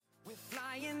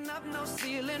have no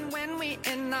ceiling when we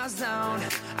in our zone.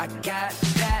 I got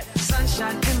that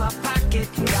sunshine in my pocket,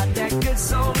 got that good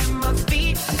soul in my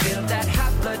feet. I feel that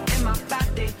hot blood in my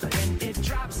body when it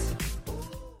drops.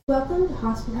 Welcome to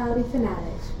Hospitality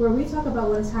Funatics, where we talk about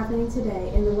what is happening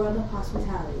today in the world of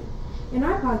hospitality. In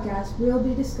our podcast, we will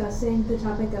be discussing the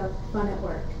topic of fun at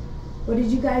work. What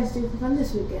did you guys do for fun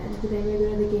this weekend? Did anybody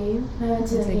go to the game? I went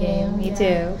to the game. Me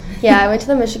too. Yeah, I went to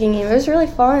the Michigan game. It was really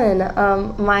fun.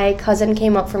 My cousin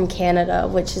came up from Canada,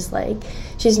 which is like,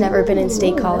 she's never been in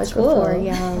state college before.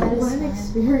 Yeah. What an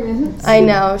experience. I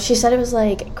know. She said it was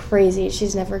like crazy.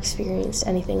 She's never experienced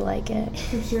anything like it.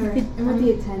 For sure. And with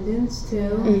the attendance too.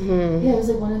 Mm-hmm. Yeah, it was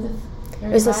like one of the...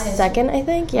 It was the second, I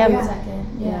think. Yeah.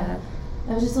 Second. Yeah.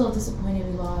 I was just a little disappointed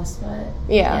we lost, but...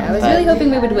 Yeah, I was really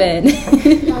hoping we would win. I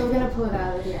was going to pull it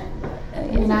out at the end.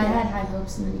 And I had high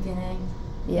hopes in the beginning.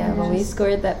 Yeah, when we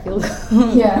scored that field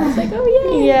goal. Yeah. I was like,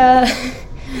 oh, yay. Yeah.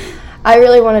 I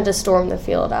really wanted to storm the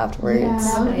field afterwards. Yeah,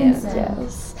 that would have been sick.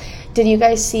 Yes. Did you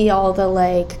guys see all the,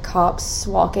 like, cops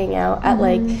walking out at,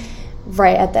 like...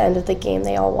 Right at the end of the game,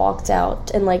 they all walked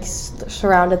out and like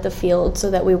surrounded the field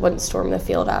so that we wouldn't storm the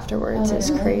field afterwards. Oh,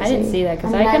 It's really? crazy. I didn't see that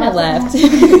because I I kind of left.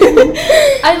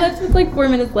 left. I left with like 4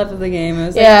 minutes left of the game. I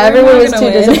was Yeah, like, everyone was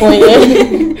too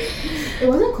disappointed. It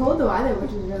wasn't cold though either,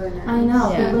 which was really nice. I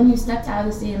know, Yeah. but when you stepped out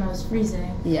of the stadium, I was freezing.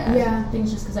 Yeah. Yeah. I think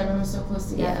it's just because everyone was so close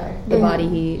together. The body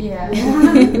heat. Yeah.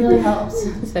 It really helps.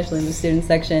 Especially in the student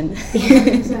section.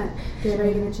 100%. Did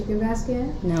everybody get a chicken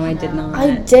basket? No, I did not.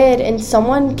 I did, and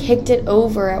someone kicked it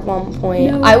over at one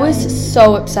point. No I way. was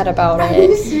so upset about Are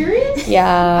you it. serious?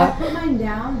 Yeah. I put mine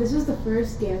down. This was the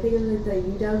first game. I think it was like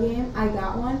the UW game. I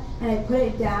got one, and I put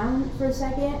it down for a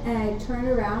second, and I turned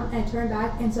around, and I turned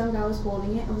back, and some guy was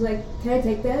holding it. I was like, can I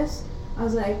take this? I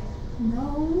was like,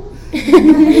 no.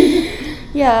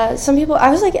 Yeah, some people, I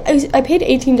paid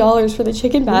 $18 for the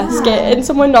chicken basket, and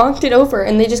someone knocked it over,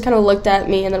 and they just kind of looked at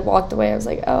me and then walked away. I was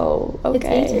like, oh,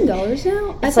 okay. It's $18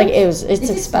 now? It's like, it's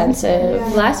expensive. Yeah.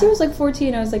 Last year was like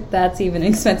 14. I was like, that's even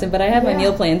expensive. But I have my Yeah.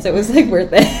 meal plan, so it was like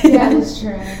worth it. Yeah, that's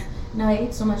true. No, I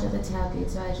ate so much at the tailgate,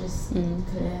 so I just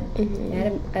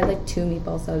couldn't. I had like 2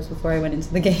 meatball subs before I went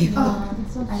into the game. Oh,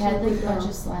 that sounds I had so like a good, bunch though.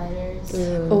 of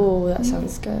sliders. Oh, that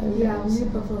sounds good. Yeah, we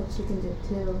made buffalo chicken dip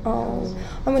too. Oh,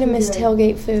 I'm gonna miss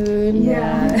tailgate food.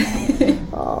 Yeah.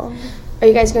 Oh, are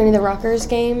you guys going to the Rutgers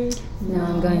game? No,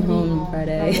 I'm going home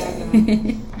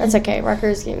Friday. That's okay.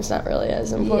 Rutgers game's not really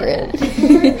as important.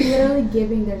 They're literally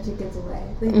giving their tickets away.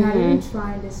 Like, not even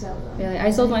trying to sell them. Yeah,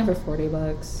 I sold mine for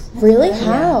 $40. Really?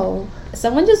 How?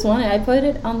 Someone just won it. I put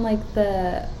it on like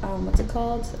the what's it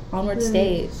called? Onward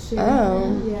State.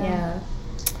 Oh. Yeah.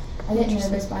 I get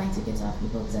nervous buying tickets off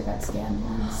people because I got scammed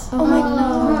once. Oh my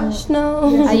gosh,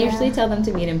 no. I usually tell them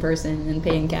to meet in person and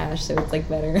pay in cash, so it's like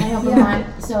better. I know, but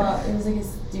mine, so it was like a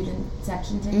student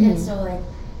section ticket, so like,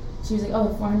 she was like,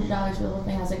 oh, $400 for the whole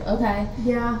thing. I was like, okay.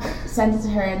 Yeah. Sent it to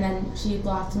her, and then she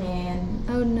blocked me, and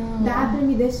Oh no. That happened to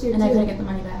me this year and too. I couldn't get the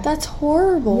money back. That's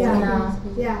horrible. Yeah. No.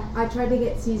 Yeah, I tried to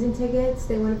get season tickets.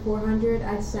 They went $400.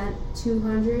 I sent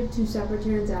 $200, 2 separate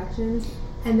transactions,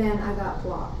 and then I got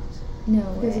blocked No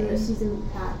because of way. the season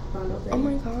pack bundle thing. Oh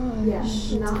my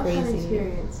gosh. Yeah, not a fun crazy.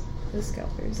 experience. The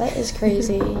scalpers. That is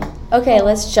crazy. Okay,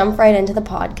 let's jump right into the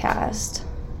podcast.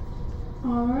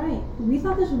 All right, we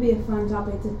thought this would be a fun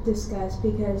topic to discuss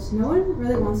because no one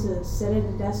really wants to sit at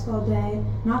a desk all day,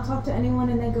 not talk to anyone,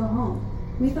 and then go home.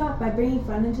 We thought by bringing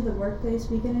fun into the workplace,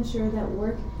 we can ensure that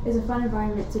work is a fun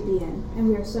environment to be in, and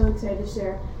we are so excited to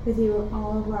share with you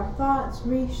all of our thoughts,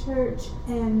 research,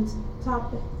 and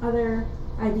other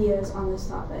ideas on this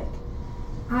topic.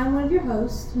 I'm one of your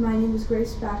hosts. My name is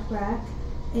Grace Bachrach,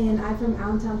 and I'm from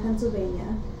Allentown,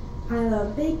 Pennsylvania. I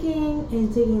love baking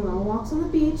and taking long walks on the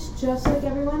beach, just like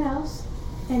everyone else.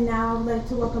 And now I'd like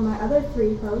to welcome my other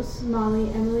 3 hosts, Molly,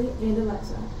 Emily, and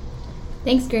Alexa.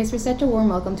 Thanks, Grace, for such a warm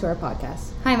welcome to our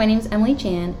podcast. Hi, my name is Emily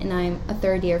Chan, and I'm a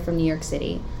 3rd year from New York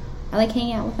City. I like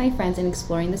hanging out with my friends and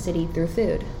exploring the city through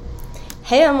food.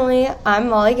 Hey Emily, I'm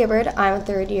Molly Gibbard. I'm a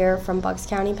 3rd year from Bucks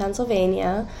County,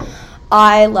 Pennsylvania.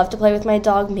 I love to play with my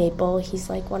dog Maple. He's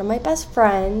like one of my best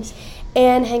friends,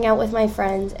 and hang out with my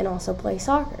friends and also play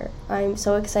soccer. I'm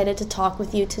so excited to talk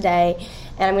with you today,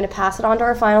 and I'm going to pass it on to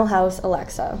our final host,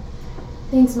 Alexa.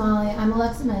 Thanks, Molly. I'm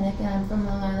Alexa Mednick, and I'm from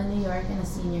Long Island, New York, and a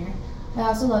senior. I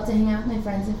also love to hang out with my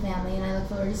friends and family, and I look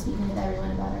forward to speaking with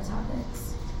everyone about our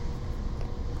topics.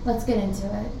 Let's get into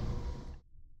it.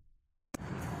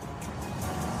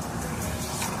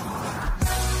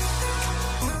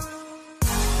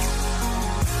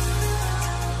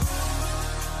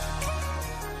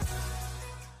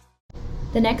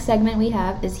 The next segment we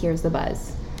have is Here's the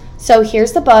Buzz. So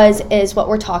Here's the Buzz is what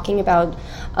we're talking about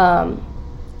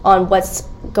on what's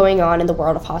going on in the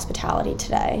world of hospitality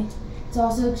today. It's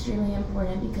also extremely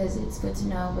important because it's good to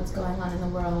know what's going on in the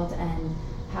world and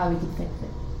how we can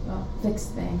fix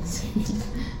things.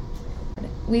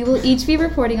 We will each be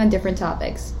reporting on different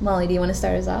topics. Molly, do you want to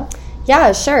start us off?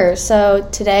 Yeah, sure. So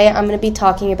today I'm going to be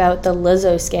talking about the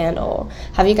Lizzo scandal.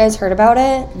 Have you guys heard about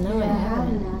it? No, I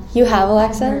haven't. You have,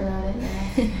 Alexa? I've heard about it,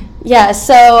 yeah. Yeah,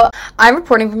 so I'm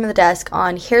reporting from the desk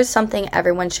on here's something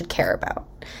everyone should care about.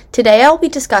 Today I'll be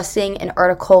discussing an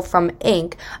article from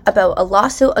Inc. about a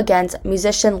lawsuit against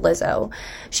musician Lizzo.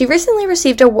 She recently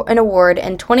received an award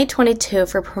in 2022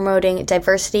 for promoting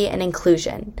diversity and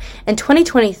inclusion. In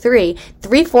 2023,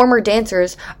 3 former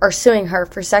dancers are suing her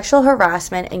for sexual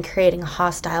harassment and creating a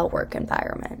hostile work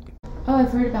environment. Oh,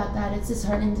 I've heard about that. It's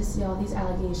disheartening to see all these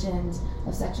allegations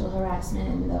of sexual harassment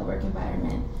in the work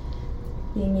environment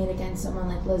being made against someone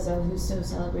like Lizzo, who's so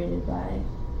celebrated by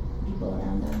people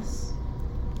around us.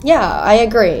 Yeah, I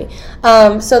agree.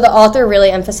 So the author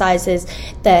really emphasizes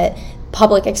that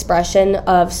public expression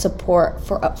of support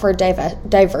for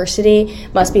diversity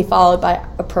must be followed by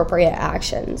appropriate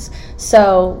actions.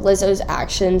 So Lizzo's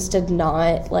actions did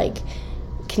not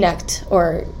connect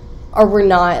or were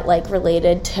not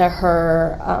related to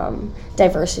her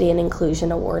diversity and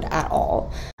inclusion award at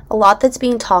all. A lot that's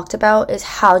being talked about is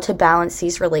how to balance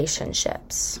these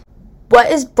relationships. What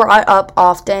is brought up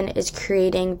often is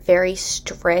creating very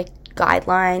strict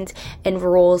guidelines and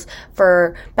rules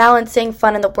for balancing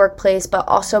fun in the workplace, but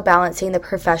also balancing the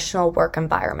professional work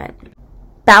environment.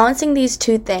 Balancing these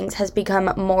two things has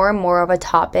become more and more of a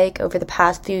topic over the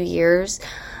past few years,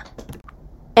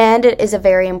 and it is a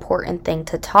very important thing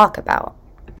to talk about.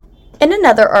 In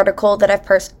another article that I've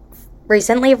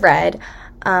recently read,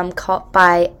 called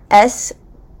by SHRM,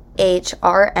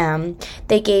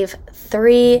 they gave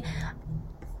 3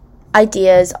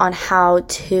 ideas on how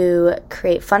to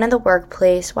create fun in the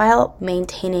workplace while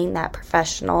maintaining that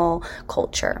professional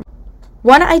culture.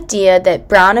 One idea that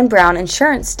Brown & Brown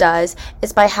Insurance does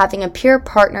is by having a peer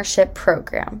partnership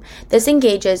program. This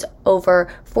engages over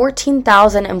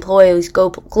 14,000 employees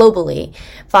globally,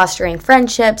 fostering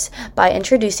friendships by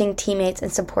introducing teammates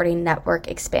and supporting network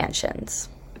expansions.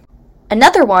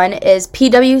 Another one is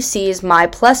PwC's My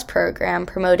Plus program,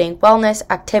 promoting wellness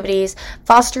activities,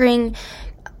 fostering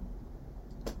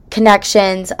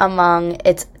connections among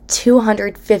its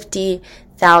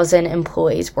 250,000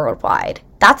 employees worldwide.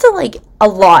 That's a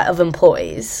lot of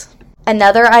employees.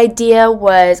 Another idea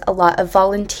was a lot of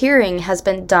volunteering has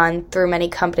been done through many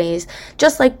companies,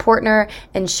 just like Portner,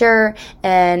 Insure,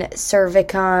 and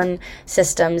Cervicon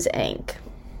Systems, Inc.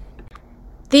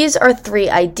 These are 3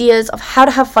 ideas of how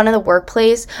to have fun in the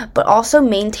workplace, but also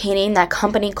maintaining that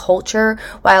company culture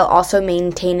while also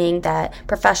maintaining that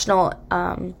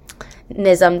professionalism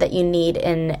that you need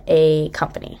in a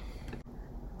company.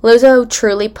 Lizzo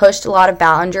truly pushed a lot of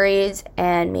boundaries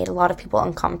and made a lot of people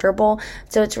uncomfortable,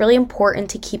 so it's really important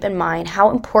to keep in mind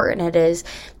how important it is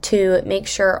to make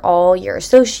sure all your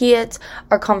associates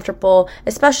are comfortable,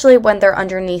 especially when they're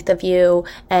underneath of you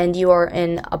and you are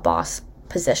in a boss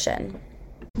position.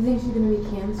 Do you think she's going to be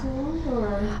canceled,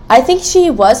 or? I think she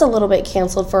was a little bit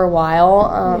canceled for a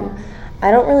while.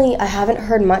 I haven't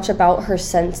heard much about her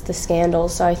since the scandal,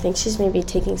 so I think she's maybe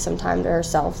taking some time to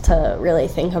herself to really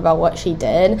think about what she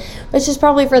did, which is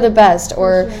probably for the best,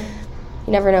 or sure.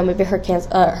 You never know, maybe her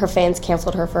fans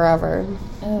canceled her forever.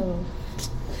 Oh,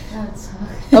 that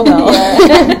sucks. Oh well.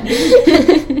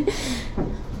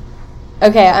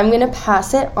 Okay, I'm going to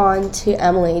pass it on to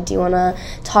Emily. Do you want to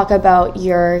talk about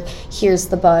your Here's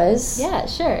the Buzz? Yeah,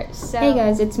 sure. Hey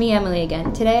guys, it's me, Emily,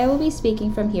 again. Today I will be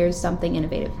speaking from Here's Something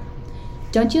Innovative.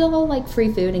 Don't you all like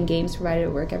free food and games provided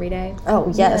at work every day?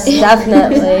 Oh, yes,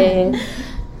 definitely.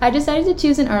 I decided to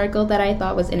choose an article that I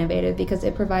thought was innovative because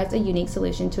it provides a unique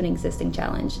solution to an existing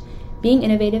challenge. Being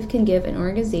innovative can give an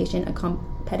organization a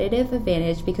competitive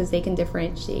advantage because they can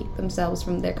differentiate themselves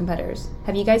from their competitors.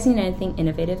 Have you guys seen anything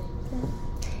innovative?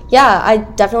 Yeah, I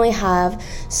definitely have.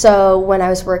 So when I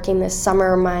was working this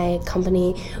summer, my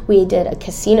company, we did a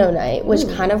casino night, which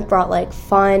kind of brought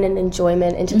fun and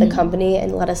enjoyment into the company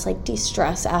and let us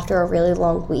de-stress after a really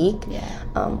long week,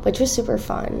 which was super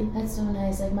fun. That's so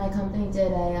nice. My company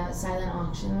did a silent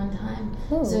auction one time,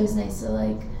 so it was nice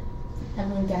to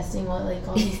everyone guessing what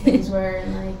all these things were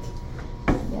and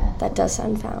yeah. That does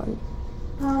sound fun.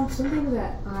 Something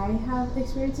that I have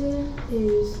experienced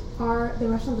is the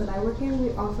restaurant that I work in, we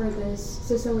offer this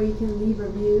system where you can leave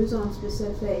reviews on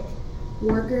specific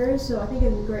workers, so I think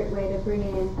it's a great way to bring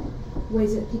in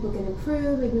ways that people can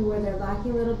improve, maybe where they're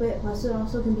lacking a little bit, plus it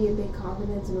also can be a big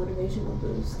confidence and motivational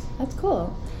boost. That's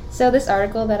cool. So this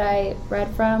article that I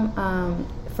read from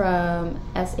from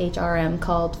SHRM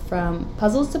called From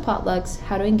Puzzles to Potlucks,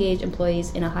 How to Engage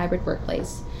Employees in a Hybrid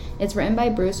Workplace. It's written by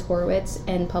Bruce Horowitz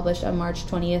and published on March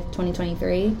 20th,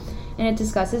 2023, and it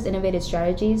discusses innovative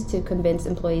strategies to convince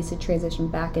employees to transition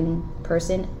back in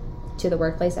person to the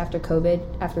workplace after COVID,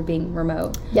 after being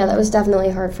remote. Yeah, that was definitely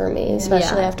hard for me,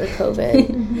 especially after COVID.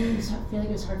 I feel like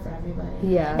it was hard for everybody.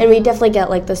 Yeah. And we definitely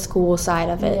get like the school side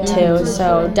of it too,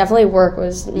 so definitely work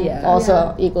was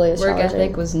also equally as work challenging.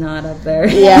 ethic was not up there.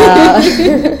 Yeah.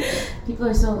 People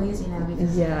are so lazy now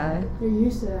because they're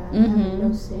used to that.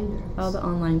 No standards. All the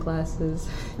online classes,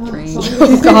 training.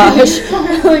 Oh gosh.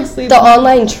 The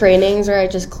online trainings where I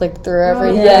just click through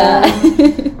everything. Yeah.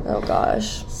 Oh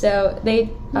gosh. So they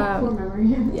poor memory.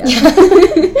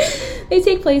 they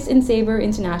take place in Sabre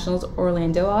International's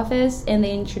Orlando office, and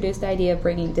they introduced the idea of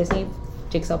bringing Disney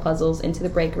jigsaw puzzles into the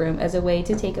break room as a way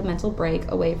to take a mental break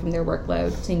away from their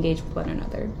workload to engage with one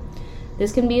another.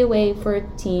 This can be a way for a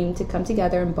team to come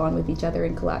together and bond with each other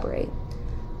and collaborate.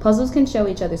 Puzzles can show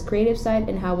each other's creative side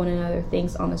and how one another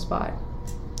thinks on the spot.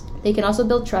 They can also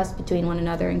build trust between one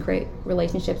another and create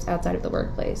relationships outside of the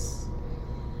workplace.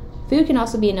 Food can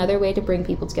also be another way to bring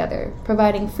people together.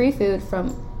 Providing free food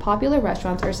from popular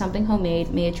restaurants or something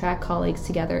homemade may attract colleagues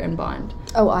together and bond.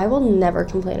 Oh, I will never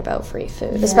complain about free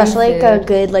food, especially like a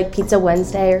good like Pizza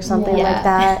Wednesday or something like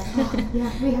that. Yeah.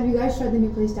 Wait, have you guys tried the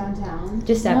new place downtown?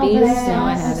 Giuseppe's? No,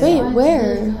 I haven't. Wait,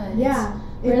 where? Really Yeah.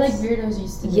 Where like Weirdos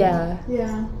used to be. Yeah.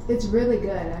 Yeah. It's really good,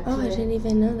 actually. Oh, I didn't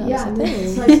even know that was a thing.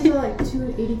 It's like still like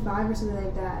 $2.85 or something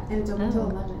like that, and it's open until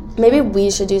 11. Maybe we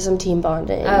should do some team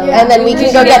bonding, Yeah. and then we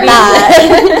can go get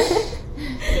that.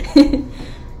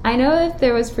 I know if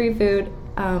there was free food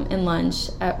and lunch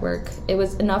at work, it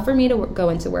was enough for me to go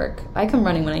into work. I come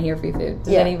running when I hear free food.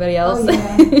 Does anybody else?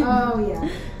 Oh, yeah.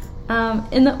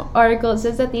 In the article, it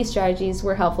says that these strategies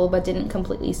were helpful but didn't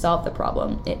completely solve the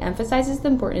problem. It emphasizes the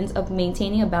importance of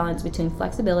maintaining a balance between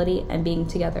flexibility and being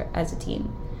together as a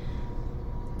team.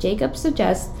 Jacob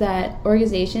suggests that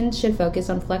organizations should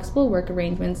focus on flexible work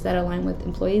arrangements that align with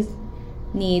employees'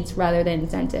 needs rather than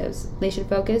incentives. They should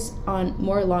focus on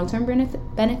more long-term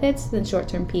benefits than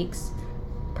short-term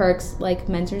perks like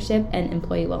mentorship and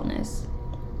employee wellness.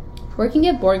 Work can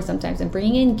get boring sometimes, and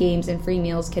bringing in games and free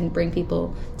meals can bring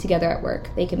people together at work.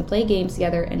 They can play games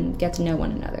together and get to know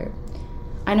one another.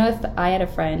 I know if I had a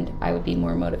friend, I would be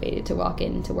more motivated to walk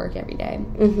into work every day.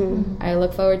 I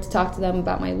look forward to talk to them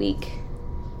about my week.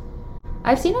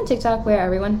 I've seen on TikTok where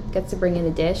everyone gets to bring in a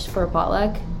dish for a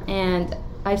potluck, and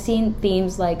I've seen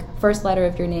themes like first letter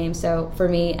of your name. So for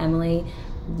me, Emily,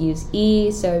 use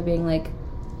E, so being like,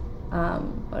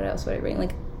 what else would I bring?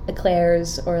 Like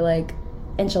eclairs or like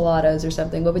enchiladas or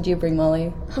something. What would you bring,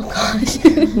 Molly? Oh gosh.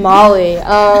 Molly.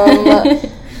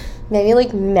 Maybe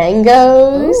like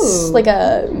mangoes. Ooh. Like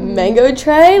a mango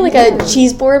tray, like a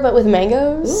cheese board but with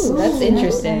mangoes. Ooh, that's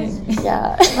interesting.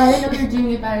 Yeah. I didn't know we were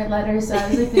doing it by letters, so I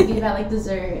was like thinking about like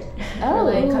dessert or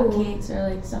like cupcakes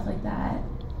or like stuff like that.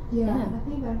 Yeah, I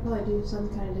think I'd probably do some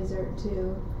kind of dessert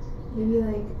too. Maybe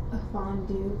like a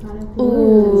fondue kind of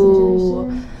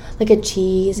situation. Like a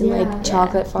cheese and like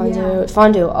chocolate fondue. Yeah.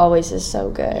 Fondue always is so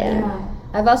good. Yeah.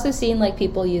 I've also seen like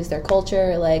people use their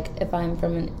culture. Like if I'm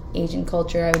from an Asian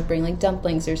culture, I would bring like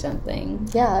dumplings or something.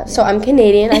 Yeah. So I'm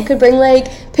Canadian. I could bring like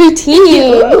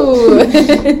poutine.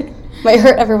 Ooh. Might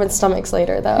hurt everyone's stomachs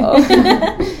later though.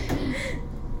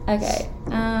 Okay.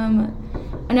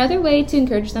 Another way to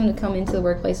encourage them to come into the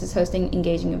workplace is hosting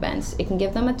engaging events. It can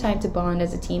give them a time to bond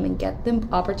as a team and get them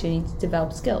opportunity to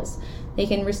develop skills. They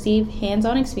can receive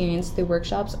hands-on experience through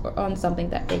workshops or on something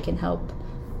that they can help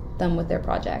them with their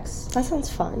projects. That sounds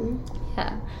fun.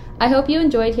 Yeah. I hope you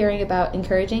enjoyed hearing about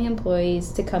encouraging employees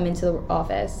to come into the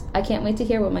office. I can't wait to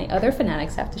hear what my other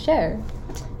fanatics have to share.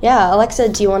 Yeah, Alexa,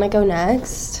 do you want to go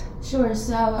next? Sure.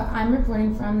 So I'm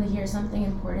reporting from the Here's Something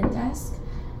Important desk.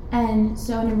 And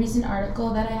so in a recent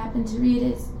article that I happened to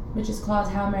read, which is called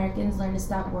How Americans Learn to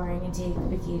Stop Worrying and Take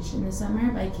Vacation this Summer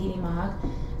by Katie Mogg,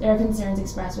 there are concerns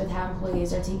expressed with how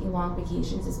employees are taking long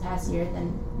vacations this past year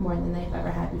more than they've ever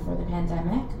had before the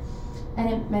pandemic. And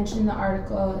it mentioned in the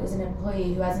article is an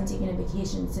employee who hasn't taken a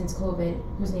vacation since COVID,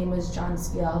 whose name was John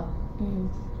Spiel.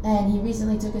 And he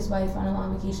recently took his wife on a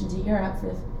long vacation to Europe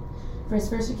for his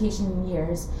first vacation in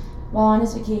years. While on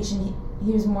his vacation,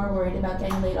 he was more worried about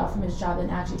getting laid off from his job than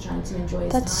actually trying to enjoy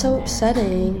his time. That's so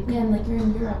upsetting. Yeah, and like you're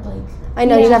in Europe, like I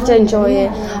know you have to enjoy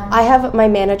it. I have my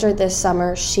manager this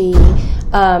summer. She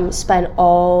spent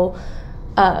all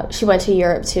she went to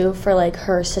Europe too for like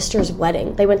her sister's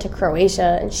wedding. They went to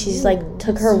Croatia, and she's like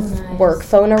took her work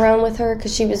phone around with her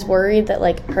because she was worried that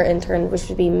like her intern, which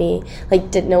would be me,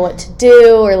 like didn't know what to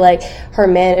do, or like her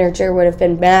manager would have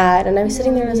been mad. And I was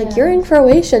sitting there and I was like, you're in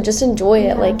Croatia, just enjoy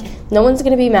it. Like no one's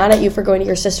gonna be mad at you for going to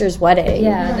your sister's wedding.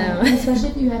 No. Especially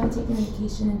if you haven't taken a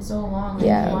vacation in so long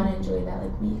and you want to enjoy that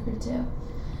like week or two.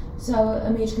 So a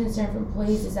major concern for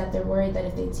employees is that they're worried that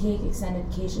if they take extended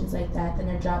vacations like that, then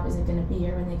their job isn't going to be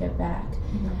here when they get back.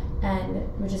 And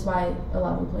which is why a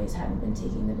lot of employees haven't been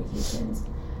taking the vacations.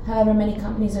 However, many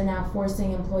companies are now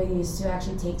forcing employees to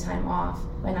actually take time off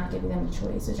by not giving them a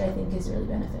choice, which I think is really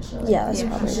beneficial. Like, that's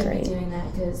probably you should great. be doing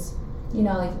that because, you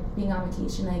know, like being on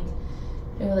vacation, like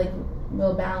it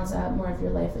will balance out more of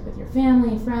your life, like with your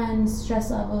family, friends,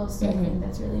 stress levels. So I think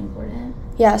that's really important.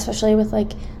 Yeah, especially with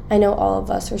like, I know all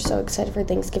of us are so excited for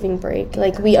Thanksgiving break.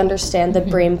 Like we understand the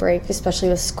brain break, especially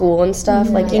with school and stuff.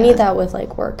 Like you need that with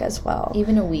like work as well.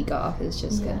 Even a week off is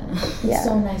just good. It's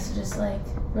so nice to just like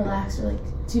relax for like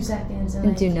 2 seconds and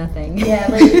like, do nothing. Yeah,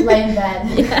 like lay in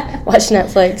bed. Watch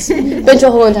Netflix. Binge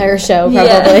a whole entire show,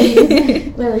 probably.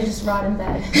 Literally just rot in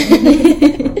bed.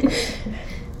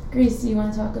 Grace, do you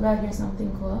want to talk about Here's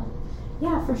Something Cool?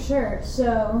 Yeah, for sure.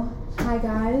 So, hi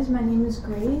guys, my name is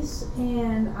Grace,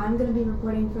 and I'm going to be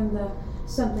reporting from the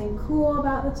Something Cool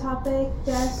About the Topic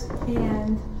desk.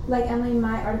 And like Emily,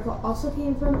 my article also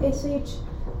came from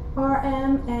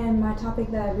SHRM, and my topic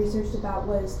that I researched about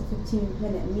was the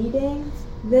 15-minute meeting.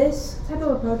 This type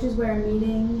of approach is where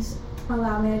meetings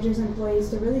allow managers and employees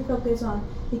to really focus on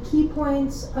the key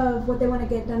points of what they want to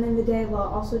get done in the day while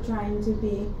also trying to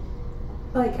be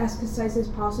like as concise as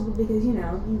possible, because you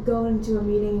know you go into a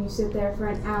meeting, you sit there for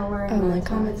an hour, and by the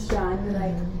time it's done, you're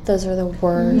like, those are the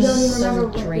worst. You don't even remember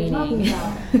what you're talking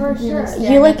about. For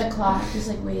sure. You like at the clock, just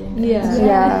like waiting.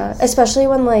 Yeah, especially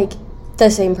when like the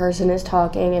same person is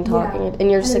talking and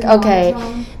and you're just like,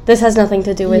 okay, this has nothing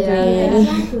to do with me.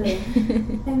 Exactly.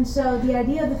 And so the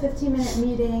idea of the 15-minute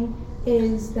meeting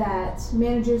is that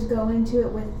managers go into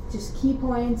it with just key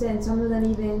points, and some of them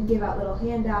even give out little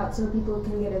handouts so people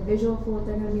can get a visual for what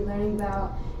they're going to be learning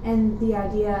about. And the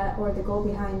idea or the goal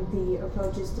behind the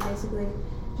approach is to basically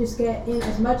just get in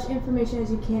as much information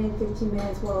as you can in 15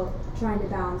 minutes while trying to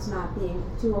balance not being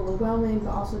too overwhelming,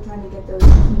 but also trying to get those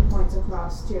key points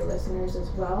across to your listeners as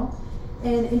well.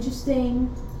 An interesting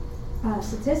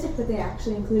statistic that they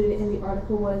actually included in the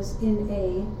article was in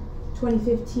a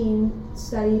 2015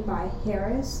 study by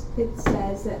Harris. It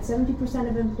says that 70%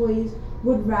 of employees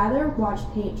would rather watch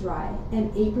paint dry, and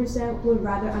 8% would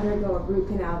rather undergo a root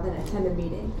canal than attend a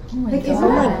meeting. Oh my like, god!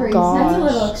 Isn't that crazy? That's a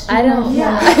little extreme. I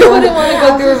wouldn't want to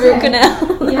go through a root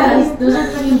canal. Yeah, those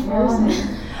are pretty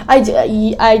embarrassing.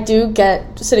 I do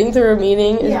get sitting through a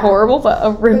meeting is horrible, but a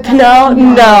root canal,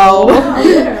 no.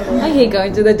 I hate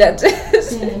going to the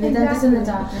dentist. The dentist and the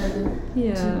doctor are the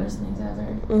two worst things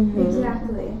ever.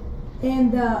 Exactly.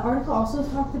 And the article also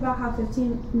talked about how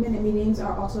 15-minute meetings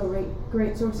are also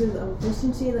great sources of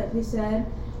efficiency, like we said.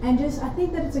 And just, I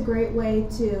think that it's a great way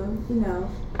to, you know,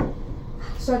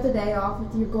 start the day off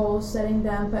with your goals, setting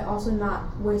them, but also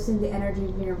not wasting the energy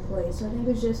of your employees. So I think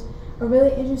it's just a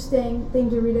really interesting thing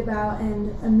to read about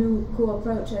and a new cool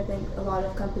approach I think a lot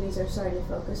of companies are starting to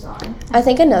focus on. I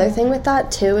think another thing with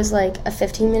that too is like a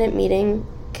 15-minute meeting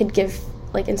could give,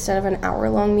 like instead of an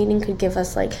hour-long meeting, could give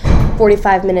us like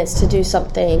 45 minutes to do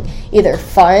something either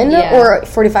fun or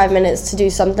 45 minutes to do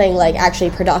something like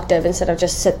actually productive instead of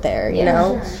just sit there, you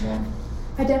know? Sure.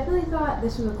 I definitely thought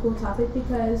this was a cool topic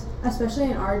because, especially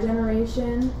in our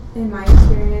generation, in my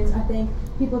experience, I think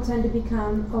people tend to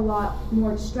become a lot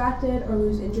more distracted or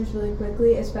lose interest really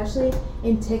quickly, especially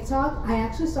in TikTok. I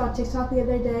actually saw TikTok the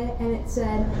other day, and it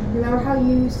said, remember how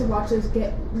you used to watch those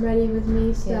Get Ready With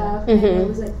Me stuff, and it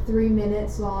was like 3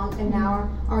 minutes long, and now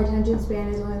our attention span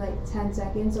is only like 10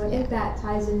 seconds, so I think that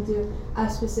ties into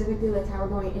us specifically, like how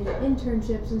we're going into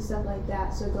internships and stuff like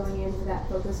that, so going into that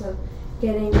focus of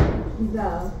getting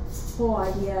the whole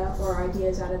idea or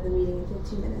ideas out of the meeting in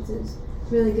 15 minutes is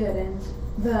really good. And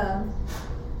the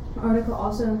article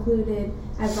also included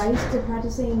advice to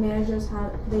practicing managers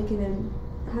how they can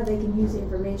use the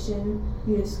information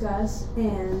you discuss.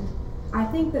 And I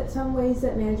think that some ways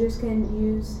that managers can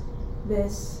use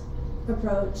this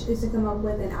approach is to come up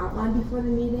with an outline before the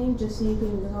meeting, just so you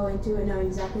can go into it knowing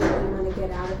exactly what you want to get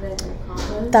out of it and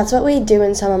accomplish. That's what we do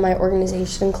in some of my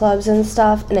organization clubs and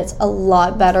stuff, and it's a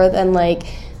lot better than like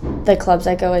the clubs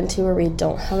I go into where we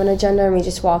don't have an agenda and we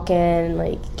just walk in and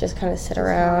like just kind of sit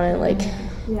around and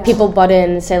like people butt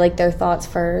in and say like their thoughts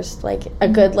first. Like a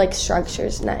good like structure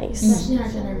is nice. Especially in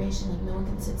our generation, like no one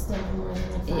can sit still for more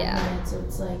than like 5 minutes, so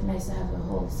it's like nice to have a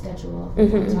whole schedule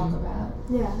to talk about.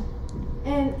 Yeah.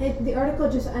 And the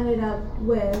article just ended up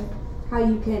with how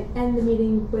you can end the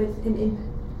meeting with in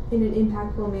an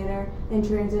impactful manner and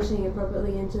transitioning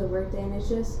appropriately into the workday. And it's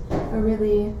just a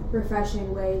really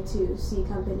refreshing way to see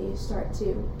companies start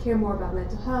to care more about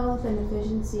mental health and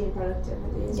efficiency and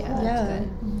productivity as well. Yeah,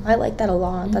 I like that a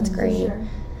lot. That's great. For sure.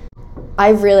 I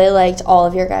really liked all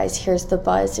of your guys' Here's the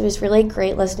Buzz. It was really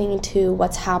great listening to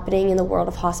what's happening in the world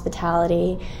of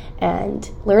hospitality and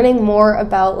learning more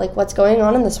about like what's going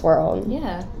on in this world.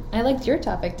 Yeah, I liked your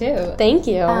topic too. Thank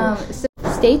you. So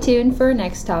stay tuned for our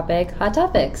next topic, Hot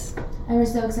Topics. I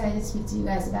was so excited to speak to you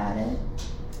guys about it.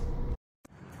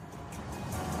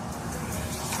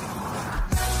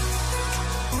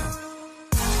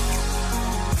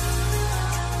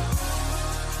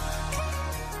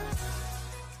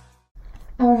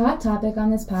 Our hot topic on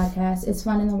this podcast is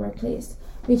fun in the workplace.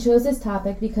 We chose this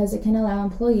topic because it can allow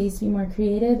employees to be more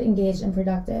creative, engaged, and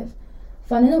productive.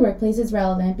 Fun in the workplace is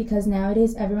relevant because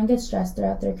nowadays everyone gets stressed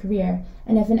throughout their career,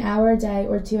 and if an hour a day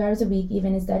or 2 hours a week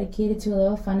even is dedicated to a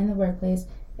little fun in the workplace,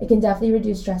 it can definitely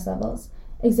reduce stress levels.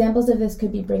 Examples of this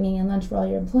could be bringing in lunch for all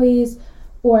your employees,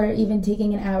 or even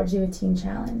taking an hour to do a team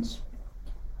challenge.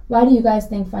 Why do you guys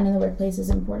think fun in the workplace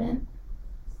is important?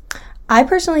 I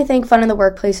personally think fun in the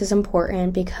workplace is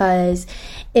important because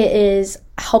it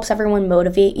helps everyone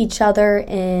motivate each other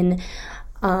and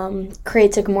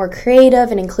creates a more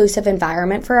creative and inclusive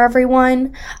environment for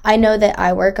everyone. I know that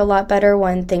I work a lot better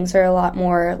when things are a lot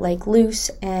more like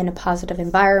loose and a positive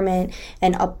environment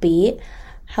and upbeat.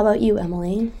 How about you,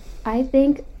 Emily? I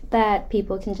think that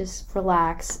people can just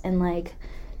relax and like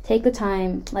take the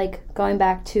time, like going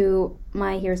back to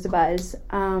my Here's the Buzz,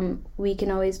 we can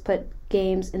always put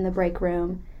games in the break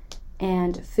room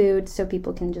and food so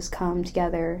people can just come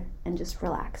together and just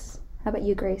relax. How about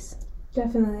you, Grace?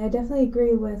 Definitely. I definitely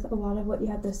agree with a lot of what you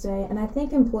have to say, and I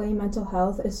think employee mental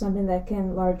health is something that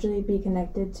can largely be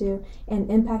connected to and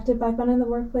impacted by fun in the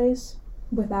workplace.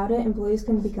 Without it, employees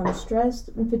can become stressed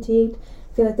and fatigued,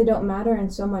 feel like they don't matter,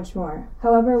 and so much more.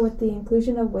 However, with the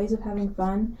inclusion of ways of having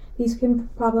fun, these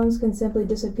problems can simply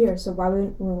disappear, so why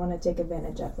wouldn't we want to take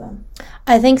advantage of them?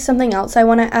 I think something else I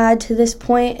want to add to this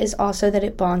point is also that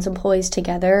it bonds employees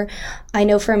together. I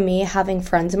know for me, having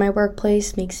friends in my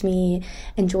workplace makes me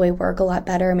enjoy work a lot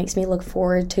better. It makes me look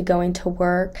forward to going to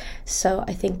work. So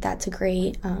I think that's a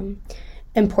great,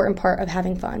 important part of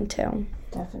having fun too.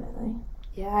 Definitely.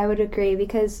 Yeah, I would agree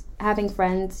because having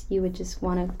friends, you would just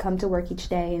want to come to work each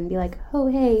day and be like, oh,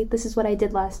 hey, this is what I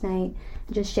did last night.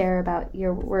 And just share about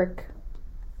your work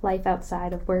life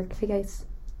outside of work, I guess.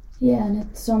 Yeah, and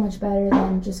it's so much better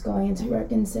than just going into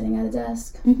work and sitting at a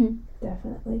desk. Mm-hmm.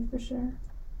 Definitely, for sure.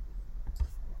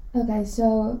 Okay,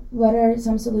 so what are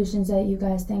some solutions that you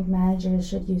guys think managers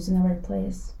should use in the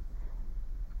workplace?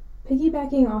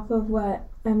 Piggybacking off of what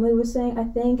Emily was saying, I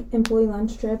think employee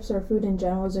lunch trips or food in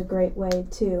general is a great way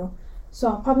to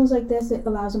solve problems like this. It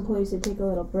allows employees to take a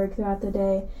little break throughout the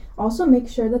day. Also make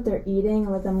sure that they're eating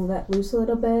and let them let loose a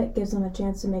little bit, gives them a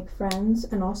chance to make friends.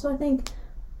 And also I think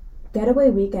getaway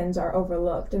weekends are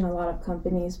overlooked in a lot of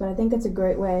companies, but I think it's a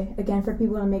great way, again, for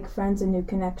people to make friends and new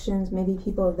connections, maybe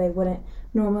people they wouldn't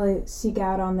normally seek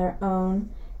out on their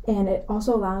own. And it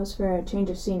also allows for a change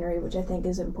of scenery, which I think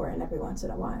is important every once in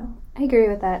a while. I agree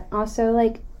with that. Also,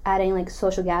 like, adding, like,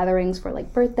 social gatherings for,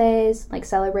 like, birthdays, like,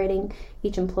 celebrating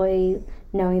each employee,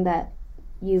 knowing that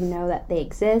you know that they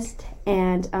exist,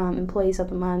 and employees of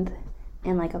the month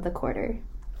and, like, of the quarter.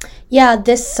 Yeah,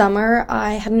 this summer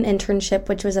I had an internship,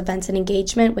 which was events and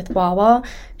engagement with Wawa.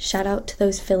 Shout out to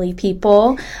those Philly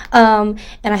people. And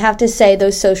I have to say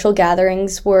those social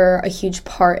gatherings were a huge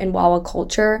part in Wawa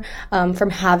culture,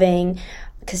 from having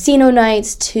casino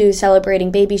nights to celebrating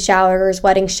baby showers,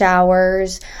 wedding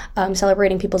showers,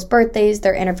 celebrating people's birthdays,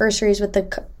 their anniversaries with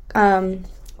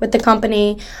the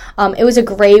company. It was a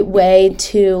great way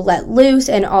to let loose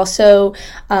and also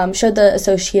show the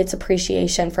associates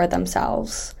appreciation for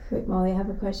themselves. Wait, Molly, I have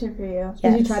a question for you. Yes.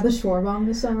 Did you try the shore bomb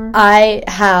this summer? I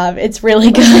have. It's really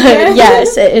good.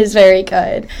 Yes, it is very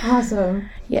good. Awesome.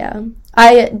 Yeah.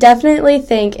 I definitely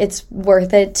think it's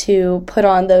worth it to put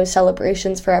on those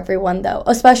celebrations for everyone, though,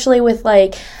 especially with,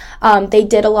 like, they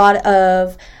did a lot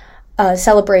of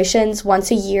celebrations once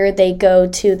a year. They go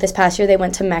to, this past year they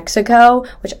went to Mexico,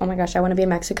 which, oh my gosh, I want to be in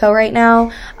Mexico right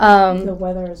now. The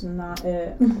weather is not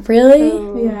it.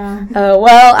 Really? Yeah. Oh,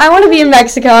 well, I want to be in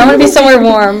Mexico. I want to be somewhere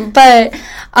warm. But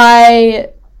I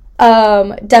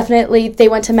definitely, they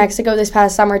went to Mexico this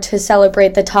past summer to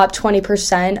celebrate the top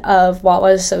 20% of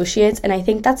Wawa associates. And I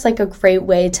think that's like a great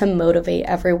way to motivate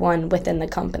everyone within the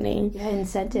company. Yeah,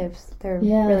 incentives. They're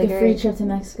Yeah, really like a great. free trip to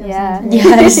Mexico. Yeah.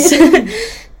 Sounds great.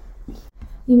 Yes.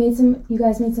 You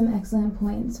guys made some excellent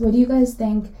points. What do you guys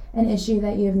think an issue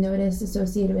that you have noticed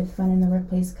associated with fun in the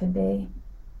workplace could be?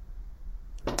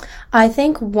 I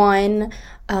think one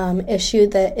issue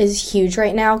that is huge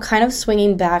right now, kind of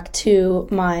swinging back to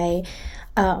my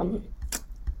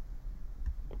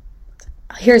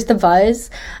Here's the Buzz.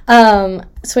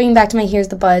 Swinging back to my Here's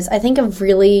the Buzz, I think a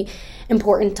really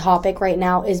important topic right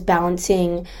now is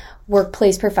balancing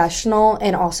workplace professional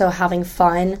and also having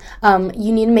fun.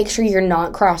 You need to make sure you're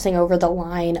not crossing over the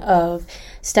line of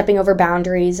stepping over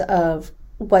boundaries of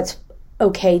what's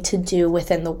okay to do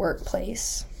within the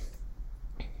workplace.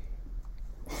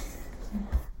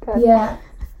 Yeah,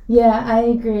 I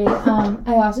agree. I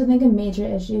also think a major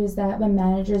issue is that when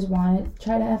managers want to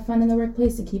try to have fun in the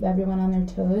workplace to keep everyone on their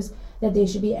toes, that they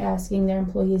should be asking their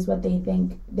employees what they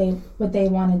think what they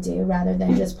want to do rather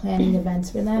than just planning events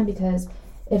for them, because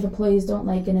if employees don't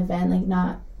like an event,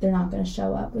 they're not going to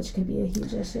show up, which could be a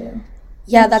huge issue.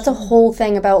 Yeah, that's a whole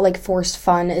thing about, like, forced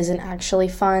fun isn't actually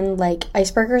fun. Like,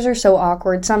 icebreakers are so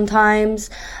awkward sometimes.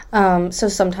 So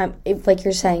sometimes, like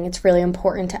you're saying, it's really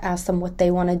important to ask them what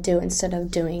they want to do instead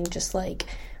of doing just, like,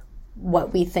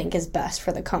 what we think is best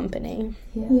for the company.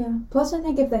 Yeah. Plus, I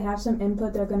think if they have some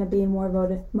input, they're going to be more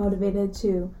motivated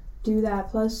to do that,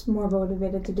 plus more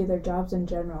motivated to do their jobs in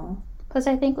general. Plus,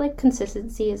 I think, like,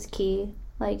 consistency is key.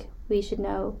 Like, we should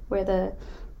know where the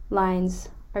lines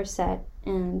are set.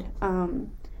 And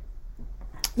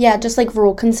yeah, just like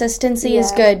rule consistency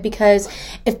is good, because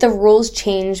if the rules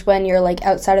change when you're like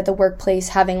outside of the workplace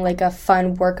having like a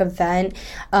fun work event,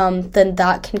 then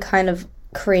that can kind of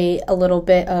create a little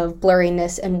bit of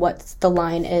blurriness in what the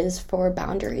line is for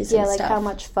boundaries and like stuff. How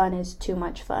much fun is too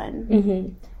much fun.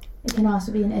 Mm-hmm. It can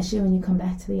also be an issue when you come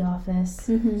back to the office.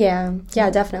 Mm-hmm.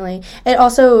 Yeah, definitely. It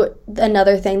also,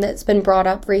 another thing that's been brought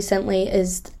up recently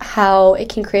is how it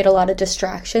can create a lot of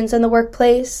distractions in the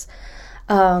workplace,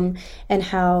 and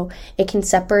how it can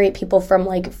separate people from,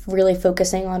 like, really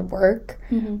focusing on work.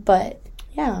 Mm-hmm. But,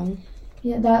 yeah.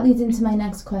 Yeah, that leads into my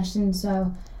next question.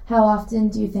 So, how often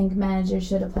do you think managers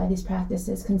should apply these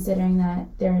practices, considering that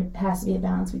there has to be a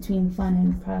balance between fun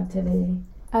and productivity?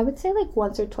 I would say, like,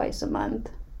 once or twice a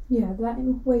month. Yeah, that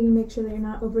way you make sure that you're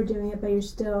not overdoing it, but you're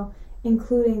still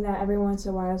including that every once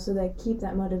in a while so they keep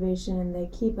that motivation and they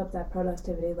keep up that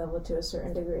productivity level to a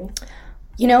certain degree.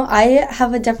 You know, I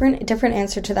have a different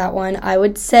answer to that one. I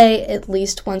would say at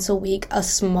least once a week, a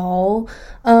small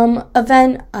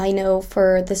event. I know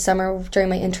for the summer during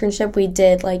my internship, we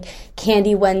did like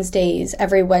Candy Wednesdays.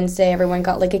 Every Wednesday, everyone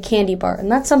got like a candy bar.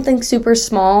 And that's something super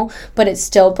small, but it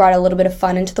still brought a little bit of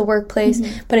fun into the workplace.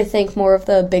 Mm-hmm. But I think more of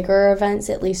the bigger events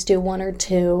at least do one or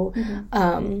two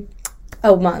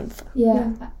a month.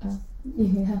 Yeah.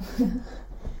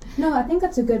 No, I think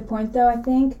that's a good point, though. I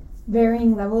think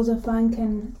varying levels of fun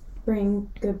can bring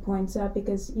good points up,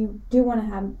 because you do want to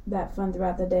have that fun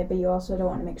throughout the day, but you also don't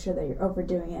want to make sure that you're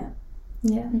overdoing it.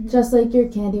 Yeah, just like your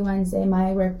Candy Wednesday,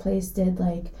 my workplace did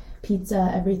like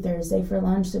pizza every Thursday for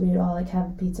lunch, so we would all like have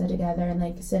a pizza together and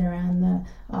like sit around the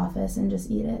office and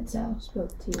just eat it. So spill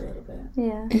the tea a little bit.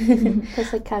 Yeah,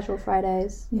 just like casual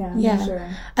Fridays. Yeah. Sure.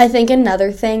 I think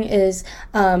another thing is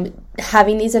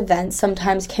having these events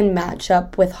sometimes can match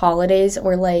up with holidays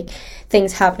or like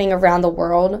things happening around the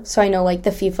world. So I know like the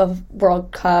FIFA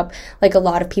World Cup, like a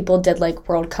lot of people did like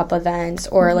World Cup events,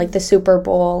 or like the Super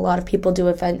Bowl. A lot of people do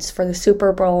events for the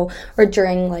Super Bowl, or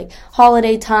during like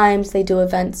holiday times they do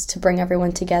events to bring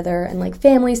everyone together and like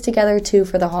families together too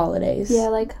for the holidays. Yeah,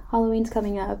 like Halloween's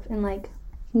coming up, and like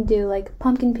you can do like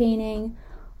pumpkin painting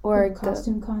or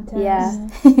costume contest. Yeah.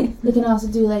 They can also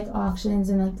do like auctions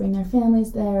and like bring their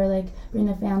families there, or like bring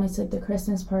their families to like the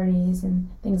Christmas parties and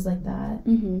things like that.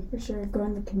 For sure, go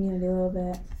in the community a little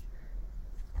bit.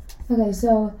 Okay,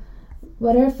 so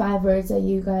what are 5 words that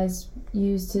you guys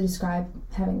use to describe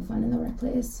having fun in the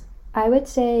workplace? I would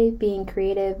say being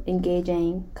creative,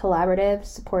 engaging, collaborative,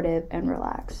 supportive, and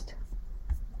relaxed.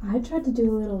 I tried to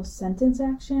do a little sentence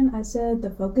action. I said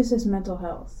the focus is mental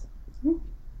health.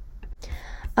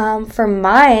 For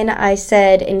mine, I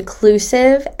said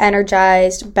inclusive,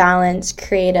 energized, balanced,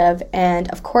 creative, and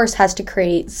of course has to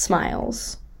create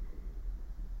smiles.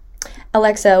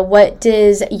 Alexa, what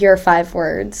is your 5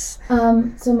 words?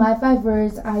 So my 5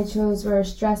 words I chose were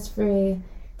stress-free,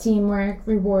 teamwork,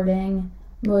 rewarding,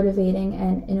 motivating,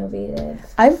 and innovative.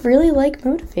 I really like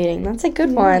motivating. That's a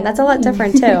good one. That's a lot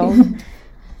different too.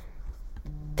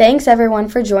 Thanks, everyone,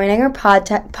 for joining our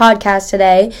podcast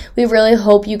today. We really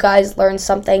hope you guys learned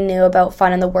something new about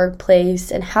fun in the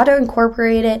workplace and how to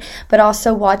incorporate it, but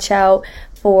also watch out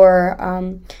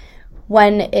for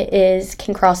when it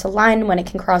can cross a line, when it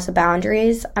can cross the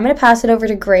boundaries. I'm going to pass it over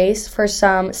to Grace for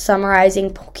some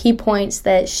summarizing key points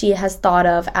that she has thought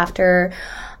of after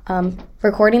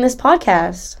recording this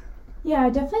podcast. Yeah, I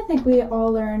definitely think we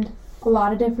all learned a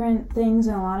lot of different things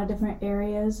in a lot of different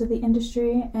areas of the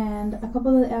industry, and a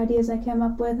couple of the ideas I came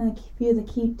up with and a few of the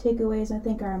key takeaways I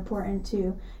think are important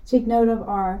to take note of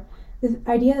are the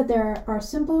idea that there are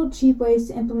simple, cheap ways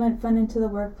to implement fun into the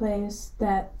workplace,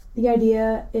 that the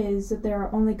idea is that there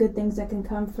are only good things that can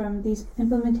come from these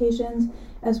implementations,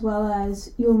 as well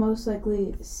as you will most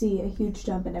likely see a huge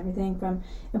jump in everything from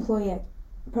employee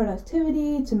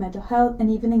productivity to mental health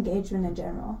and even engagement in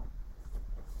general.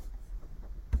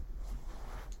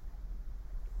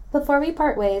 Before we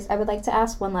part ways, I would like to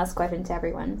ask one last question to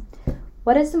everyone.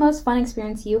 What is the most fun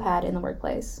experience you had in the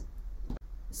workplace?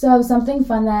 So something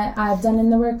fun that I've done in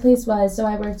the workplace was,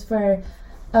 I worked for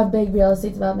a big real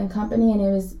estate development company, and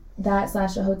it was that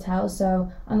 / a hotel.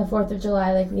 So on the 4th of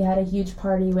July, we had a huge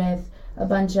party with a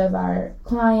bunch of our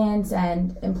clients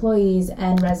and employees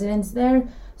and residents there.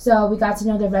 So we got to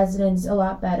know the residents a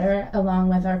lot better along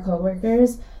with our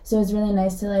coworkers. So it was really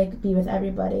nice to be with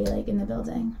everybody in the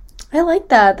building. I like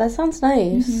that. That sounds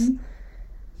nice. Mm-hmm.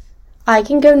 I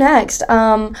can go next.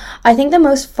 I think the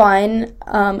most fun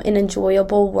and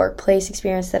enjoyable workplace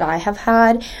experience that I have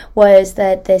had was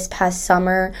that this past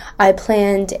summer I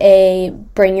planned a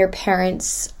bring your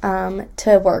parents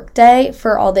to work day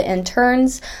for all the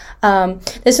interns.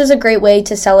 This was a great way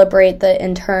to celebrate the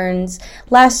interns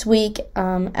last week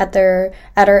at our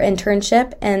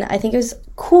internship, and I think it was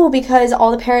cool because all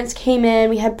the parents came in,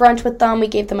 we had brunch with them, we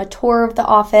gave them a tour of the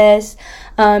office,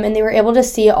 and they were able to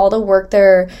see all the work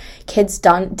their kids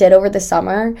did over the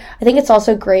summer. I think it's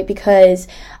also great because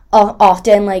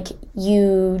often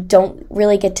you don't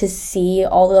really get to see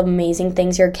all the amazing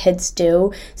things your kids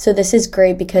do, so this is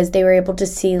great because they were able to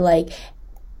see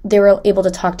they were able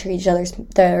to talk to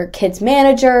their kids'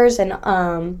 managers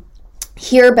and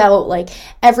hear about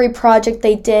every project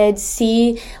they did,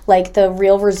 see the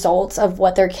real results of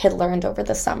what their kid learned over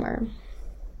the summer.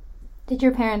 Did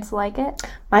your parents like it?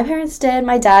 My parents did.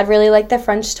 My dad really liked the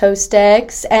French toast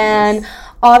sticks, and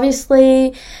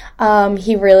obviously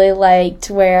he really liked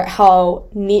how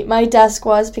neat my desk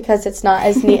was because it's not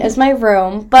as neat as my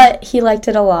room, but he liked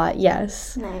it a lot,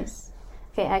 yes. Nice.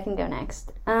 Okay, I can go next.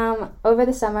 Over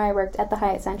the summer, I worked at the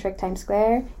Hyatt-centric Times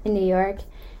Square in New York,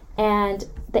 and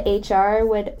the HR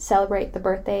would celebrate the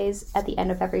birthdays at the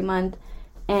end of every month,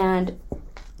 and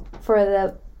for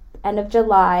the end of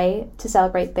July, to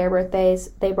celebrate their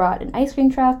birthdays, they brought an ice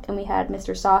cream truck, and we had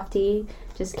Mr. Softy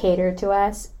just cater to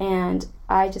us, and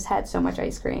I just had so much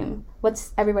ice cream.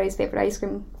 What's everybody's favorite ice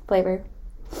cream flavor?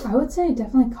 I would say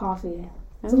definitely coffee.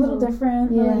 It's a little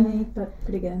different, really neat, but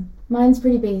pretty good. Mine's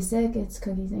pretty basic. It's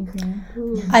cookies and cream.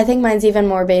 Ooh. I think mine's even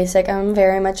more basic. I'm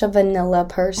very much a vanilla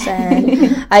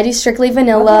person. I do strictly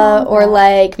vanilla or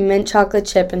mint chocolate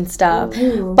chip and stuff.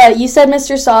 Ooh. But you said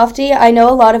Mr. Softy. I know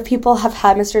a lot of people have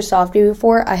had Mr. Softy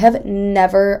before. I have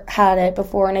never had it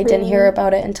before, and I didn't hear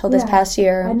about it until this past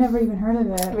year. I'd never even heard of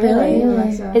it. Really?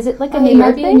 Alexa. Is it a New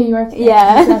York thing? New York thing.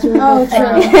 Yeah. That's really Oh,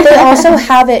 good. true. They also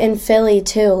have it in Philly,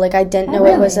 too. I didn't know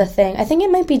it was really? a thing. I think it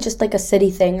might be just a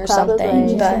city thing or Probably.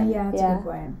 something. But Yeah, it's a good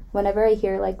point. Whenever I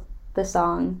hear the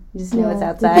song, you just know it's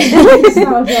outside.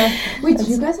 Nostalgia. Wait, did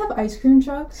you guys have ice cream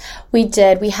trucks? we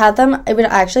did. We had them. It would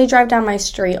actually drive down my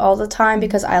street all the time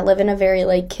because I live in a very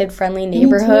kid-friendly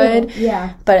neighborhood. Me too.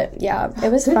 Yeah. But yeah,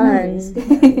 it was Good fun. memories. Good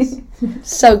memories.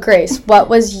 So Grace, what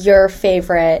was your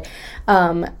favorite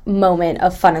moment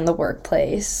of fun in the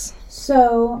workplace?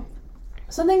 So,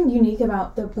 something unique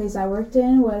about the place I worked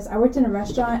in was I worked in a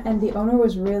restaurant, and the owner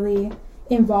was really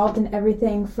involved in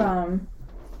everything from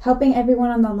helping everyone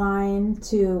on the line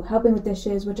to helping with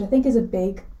dishes, which I think is a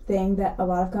big thing that a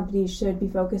lot of companies should be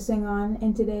focusing on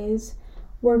in today's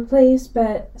workplace.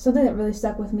 But something that really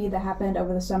stuck with me that happened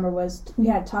over the summer was we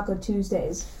had Taco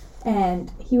Tuesdays,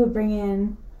 and he would bring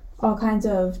in all kinds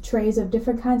of trays of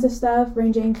different kinds of stuff,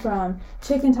 ranging from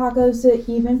chicken tacos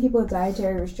to even people with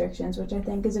dietary restrictions, which I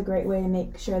think is a great way to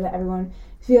make sure that everyone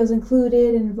feels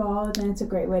included and involved, and it's a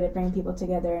great way to bring people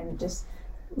together and just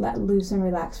let loose and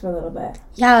relax for a little bit.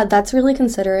 Yeah, that's really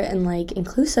considerate and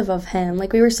inclusive of him.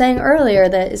 Like we were saying earlier,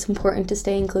 that it's important to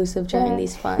stay inclusive during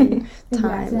these fun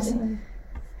times. Exactly.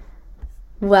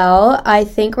 Well, I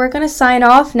think we're going to sign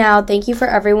off now. Thank you for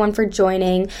everyone for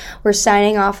joining. We're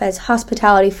signing off as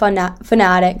Hospitality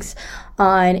Funatics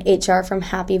on HR from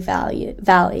Happy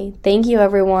Valley. Thank you,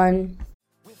 everyone.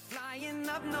 We're flying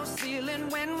up no ceiling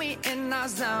when we in our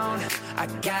zone. I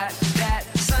got that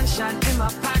sunshine in my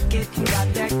pocket,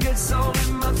 got that good soul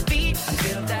in my feet. I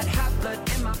feel that hot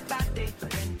blood in my body.